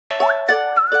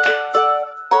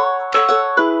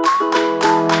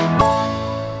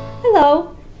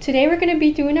Today we're going to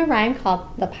be doing a rhyme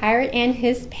called The Pirate and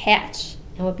His Patch,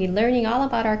 and we'll be learning all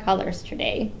about our colors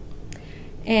today.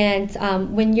 And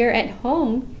when you're at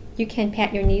home, you can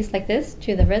pat your knees like this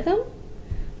to the rhythm,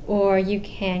 or you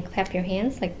can clap your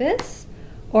hands like this,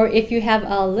 or if you have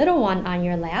a little one on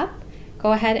your lap,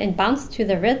 go ahead and bounce to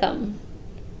the rhythm.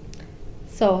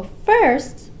 So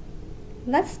first,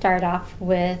 let's start off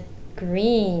with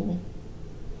green.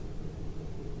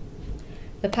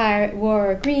 The pirate wore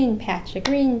a green patch, a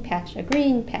green patch, a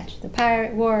green patch. The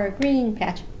pirate wore a green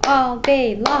patch all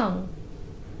day long.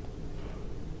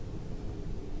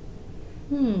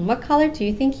 What color do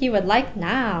you think he would like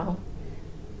now?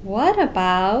 What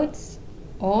about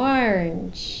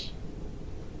orange?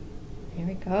 There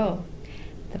we go.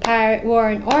 The pirate wore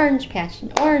an orange patch,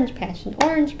 an orange patch, an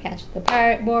orange patch. The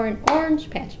pirate wore an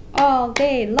orange patch all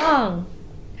day long.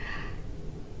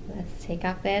 Let's take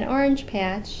off that orange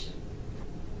patch.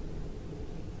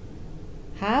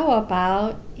 How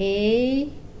about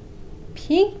a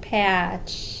pink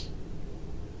patch?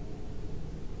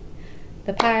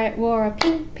 The pirate wore a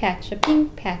pink patch, a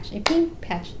pink patch, a pink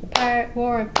patch. The pirate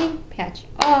wore a pink patch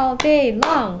all day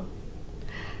long.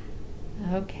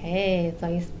 Okay, so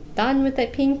he's done with the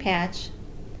pink patch.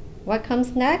 What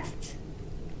comes next?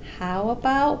 How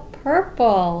about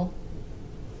purple?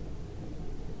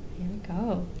 Here we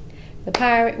go. The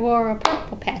pirate wore a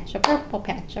purple patch, a purple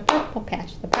patch, a purple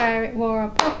patch. The pirate wore a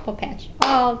purple patch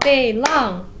all day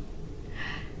long.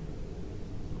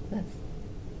 Let's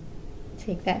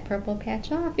take that purple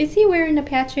patch off. Is he wearing a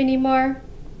patch anymore?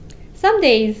 Some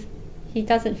days he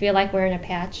doesn't feel like wearing a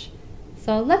patch.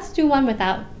 So let's do one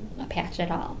without a patch at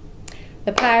all.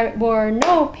 The pirate wore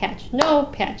no patch, no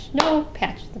patch, no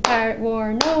patch. The pirate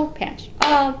wore no patch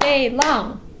all day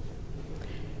long.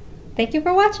 Thank you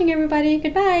for watching, everybody.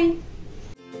 Goodbye.